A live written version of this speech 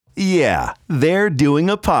Yeah, they're doing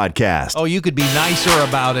a podcast. Oh, you could be nicer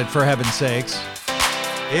about it, for heaven's sakes.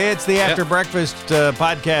 It's the After Breakfast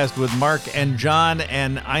podcast with Mark and John,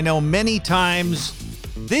 and I know many times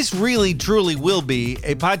this really, truly will be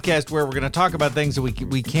a podcast where we're going to talk about things that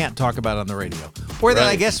we can't talk about on the radio, or that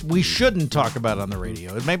I guess we shouldn't talk about on the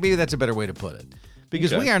radio. Maybe that's a better way to put it,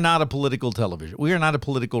 because we are not a political television. We are not a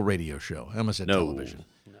political radio show. I almost said television. No.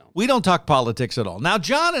 We don't talk politics at all. Now,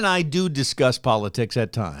 John and I do discuss politics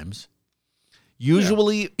at times,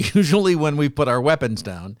 usually when we put our weapons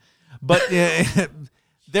down, but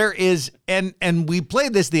there is, and we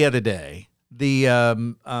played this the other day,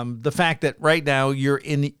 the fact that right now you're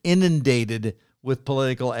inundated with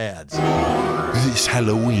political ads. This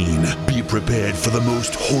Halloween, be prepared for the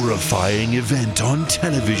most horrifying event on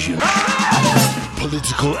television.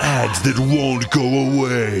 Political ads that won't go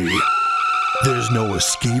away. There's no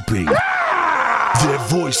escaping. Their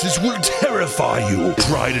voices will terrify you.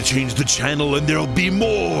 Try to change the channel and there'll be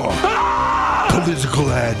more.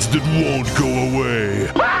 Political ads that won't go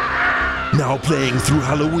away. Now playing through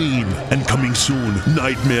Halloween and coming soon,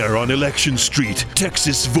 Nightmare on Election Street,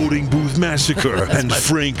 Texas Voting Booth Massacre, and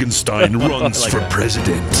Frankenstein runs for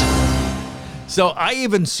president. So I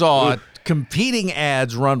even saw competing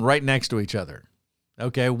ads run right next to each other.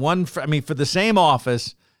 Okay, for the same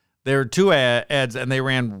office, there are two ads, and they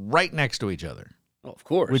ran right next to each other. Oh, of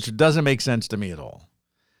course. Which doesn't make sense to me at all.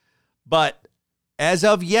 But as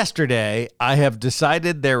of yesterday, I have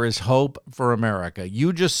decided there is hope for America.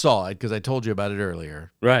 You just saw it because I told you about it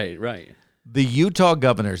earlier. Right. The Utah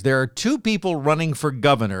governors. There are two people running for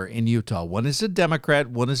governor in Utah. One is a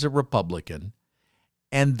Democrat, one is a Republican.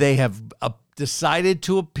 And they have decided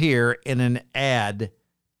to appear in an ad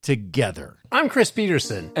together. I'm Chris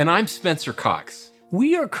Peterson. And I'm Spencer Cox.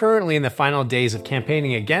 We are currently in the final days of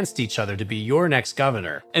campaigning against each other to be your next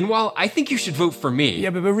governor. And while I think you should vote for me...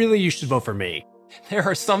 Yeah, but really you should vote for me. There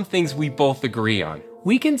are some things we both agree on.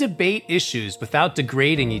 We can debate issues without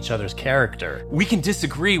degrading each other's character. We can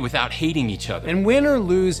disagree without hating each other. And win or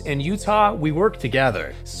lose in Utah, we work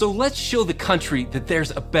together. So let's show the country that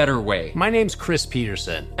there's a better way. My name's Chris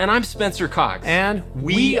Peterson. And I'm Spencer Cox. And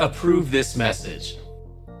we approve this message.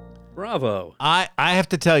 Bravo. I have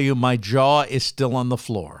to tell you, my jaw is still on the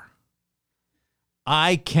floor.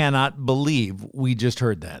 I cannot believe we just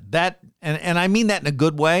heard that. And I mean that in a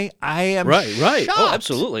good way. I am right. shocked. Oh,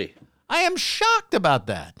 absolutely. I am shocked about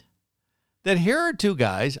that. That here are two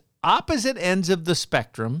guys, opposite ends of the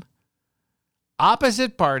spectrum,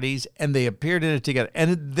 opposite parties, and they appeared in it together.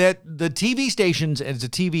 And that the TV stations, and it's a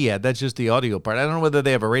TV ad, that's just the audio part. I don't know whether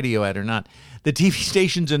they have a radio ad or not. The TV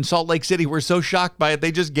stations in Salt Lake City were so shocked by it,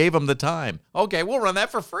 they just gave them the time. Okay, we'll run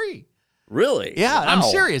that for free. Really? Yeah, wow. I'm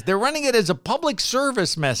serious. They're running it as a public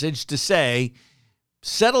service message to say,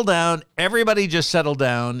 settle down, everybody just settle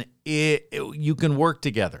down. You can work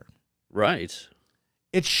together. Right.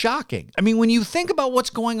 It's shocking. I mean, when you think about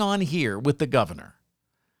what's going on here with the governor,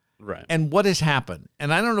 right, and what has happened,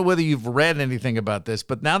 and I don't know whether you've read anything about this,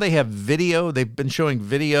 but now they have video. They've been showing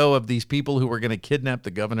video of these people who were going to kidnap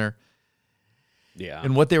the governor. Yeah.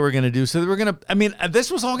 And what they were going to do. So they were going to,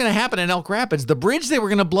 this was all going to happen in Elk Rapids. The bridge they were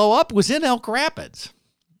going to blow up was in Elk Rapids.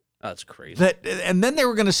 That's crazy. And then they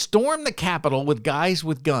were going to storm the Capitol with guys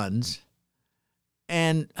with guns.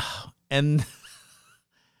 And I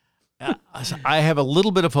have a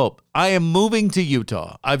little bit of hope. I am moving to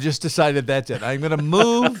Utah. I've just decided that's it. I'm going to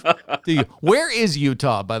move to Where is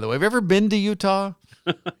Utah, by the way? Have you ever been to Utah?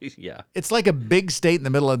 Yeah. It's like a big state in the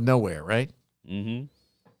middle of nowhere, right? Mm-hmm.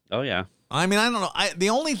 Oh, yeah. I mean, I don't know. The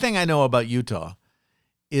only thing I know about Utah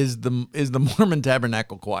is the Mormon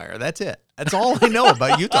Tabernacle Choir. That's it. That's all I know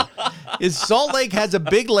about Utah. Is Salt Lake has a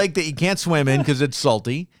big lake that you can't swim in because it's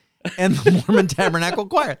salty, and the Mormon Tabernacle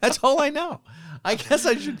Choir. That's all I know. I guess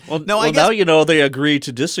I should. I guess, now you know they agree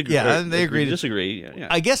to disagree. Yeah, they agree to disagree. Yeah.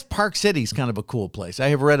 I guess Park City's kind of a cool place. I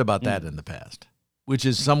have read about that in the past, which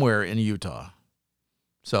is somewhere in Utah.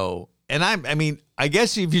 So, and I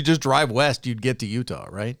guess if you just drive west, you'd get to Utah,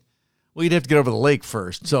 right? Well, you'd have to get over the lake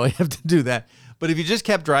first, so I have to do that. But if you just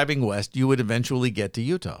kept driving west, you would eventually get to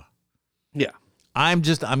Utah. Yeah. I'm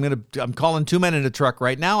calling 2 men in a truck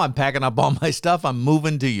right now. I'm packing up all my stuff. I'm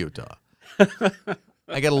moving to Utah.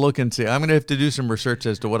 I got to look and see. I'm going to have to do some research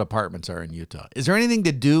as to what apartments are in Utah. Is there anything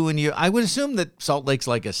to do in Utah? I would assume that Salt Lake's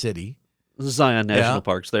like a city. Zion National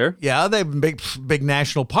Park's there. Yeah, they have a big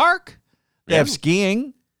national park. They have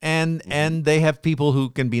skiing, and they have people who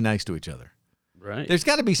can be nice to each other. Right. There's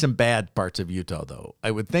got to be some bad parts of Utah, though. I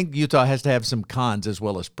would think Utah has to have some cons as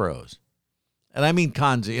well as pros. And I mean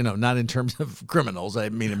cons, not in terms of criminals. I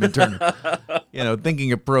mean them in terms of,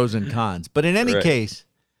 thinking of pros and cons. But in any case,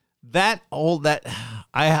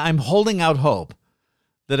 I'm holding out hope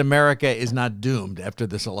that America is not doomed after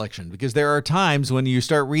this election, because there are times when you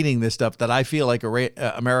start reading this stuff that I feel like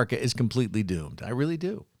America is completely doomed. I really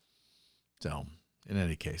do. So, in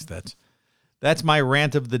any case, that's my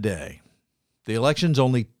rant of the day. The election's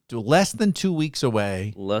only less than 2 weeks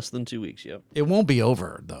away. Less than 2 weeks, yep. It won't be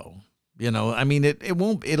over, though. I mean, it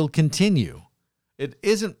won't. It'll continue. It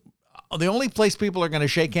isn't. The only place people are going to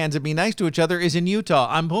shake hands and be nice to each other is in Utah.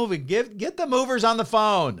 I'm moving. Get the movers on the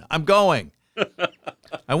phone. I'm going.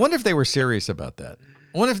 I wonder if they were serious about that.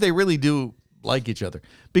 I wonder if they really do like each other.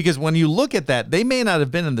 Because when you look at that, they may not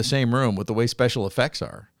have been in the same room with the way special effects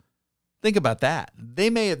are. Think about that.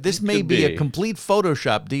 This may be a complete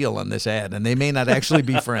Photoshop deal on this ad, and they may not actually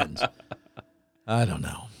be friends. I don't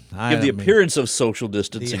know. Give the appearance of social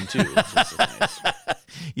distancing, too.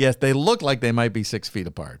 Yes, they look like they might be 6 feet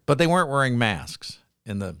apart, but they weren't wearing masks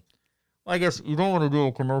Well, I guess you don't want to do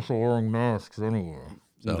a commercial wearing masks anywhere.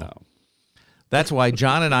 So no. That's why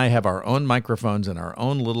John and I have our own microphones and our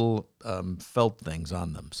own little felt things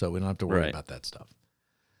on them, so we don't have to worry about that stuff.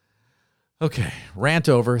 Okay, rant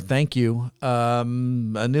over. Thank you. A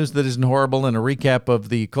news that isn't horrible and a recap of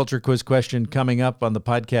the culture quiz question coming up on the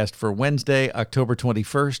podcast for Wednesday, October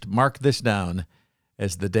 21st. Mark this down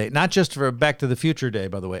as the day, not just for Back to the Future Day,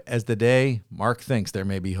 by the way, as the day Mark thinks there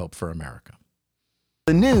may be hope for America.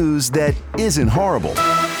 The news that isn't horrible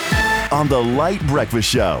on the Light Breakfast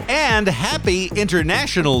Show. And happy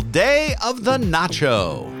International Day of the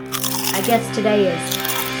Nacho. I guess today is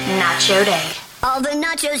Nacho Day. All the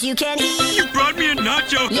nachos you can eat. You brought me a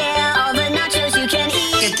nacho. Yeah, all the nachos you can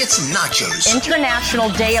eat. Yeah, get some nachos. International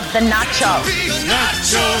Day of the Nacho.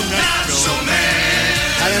 Nacho Man.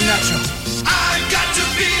 I am Nacho. I got to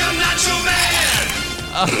be a Nacho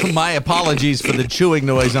Man. My apologies for the chewing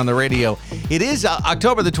noise on the radio. It is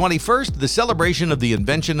October the 21st, the celebration of the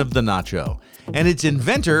invention of the nacho, and its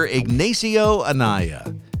inventor, Ignacio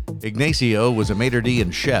Anaya. Ignacio was a maitre d'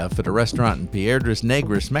 and chef at a restaurant in Piedras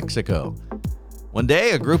Negras, Mexico. One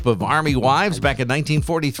day, a group of army wives back in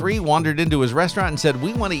 1943 wandered into his restaurant and said,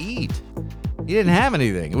 "We want to eat." He didn't have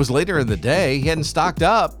anything. It was later in the day. He hadn't stocked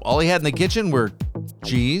up. All he had in the kitchen were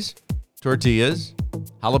cheese, tortillas,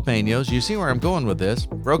 jalapenos. You see where I'm going with this.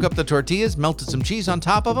 Broke up the tortillas, melted some cheese on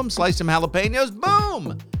top of them, sliced some jalapenos.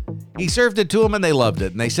 Boom! He served it to them and they loved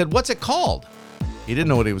it. And they said, "What's it called?" He didn't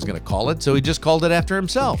know what he was going to call it, so he just called it after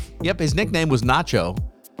himself. Yep, his nickname was Nacho.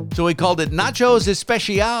 So he called it Nachos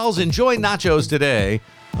Especials. Enjoy nachos today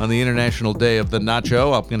on the International Day of the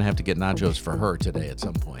Nacho. I'm going to have to get nachos for her today at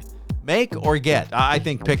some point. Make or get? I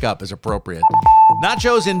think pick up is appropriate.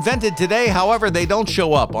 Nachos invented today, however, they don't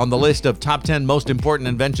show up on the list of top 10 most important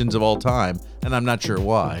inventions of all time, and I'm not sure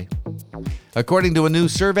why. According to a new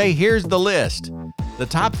survey, here's the list. The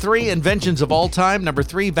top 3 inventions of all time. Number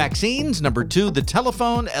 3, vaccines. Number 2, the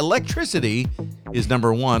telephone. Electricity is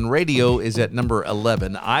number 1. Radio is at number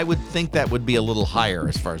 11. I would think that would be a little higher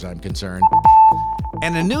as far as I'm concerned.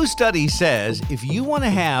 And a new study says if you want to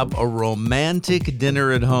have a romantic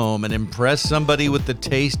dinner at home and impress somebody with the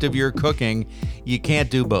taste of your cooking, you can't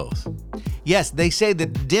do both. Yes, they say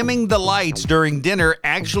that dimming the lights during dinner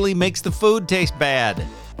actually makes the food taste bad.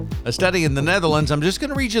 A study in the Netherlands, I'm just going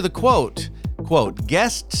to read you the quote. Quote,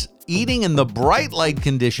 guests eating in the bright light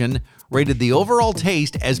condition rated the overall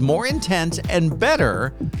taste as more intense and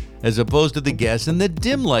better as opposed to the guests in the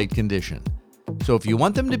dim light condition. So if you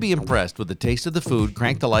want them to be impressed with the taste of the food,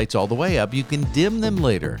 crank the lights all the way up. You can dim them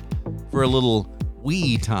later for a little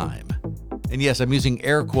we time. And yes, I'm using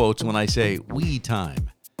air quotes when I say we time.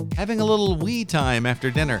 Having a little we time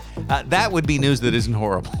after dinner. That would be news that isn't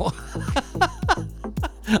horrible.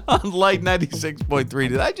 On Light 96.3.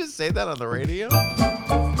 Did I just say that on the radio?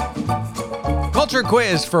 Culture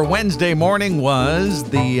quiz for Wednesday morning was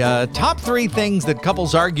the top 3 things that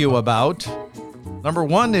couples argue about. Number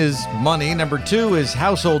 1 is money. Number 2 is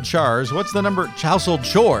household chores. Household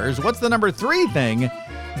chores. What's the number 3 thing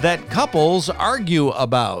that couples argue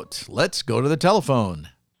about? Let's go to the telephone.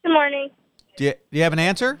 Good morning. Do you have an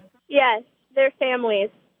answer? Yes, their families.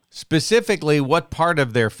 Specifically, what part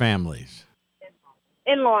of their families?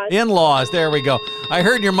 In-laws. In-laws. There we go. I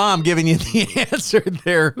heard your mom giving you the answer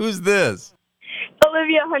there. Who's this?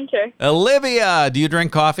 Olivia Hunter. Olivia, do you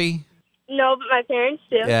drink coffee? No, but my parents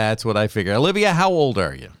do. Yeah, that's what I figured. Olivia, how old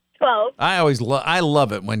are you? 12. I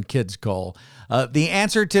love it when kids call. The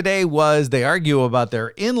answer today was they argue about their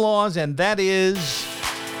in-laws, and that is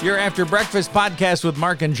your After Breakfast podcast with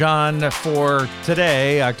Mark and John for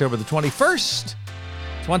today, October the 21st.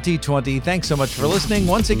 2020. Thanks so much for listening.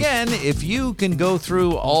 Once again, if you can go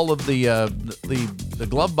through all of the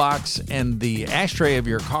glove box and the ashtray of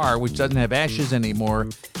your car, which doesn't have ashes anymore,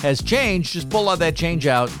 has changed, just pull all that change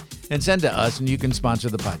out and send to us, and you can sponsor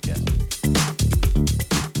the podcast.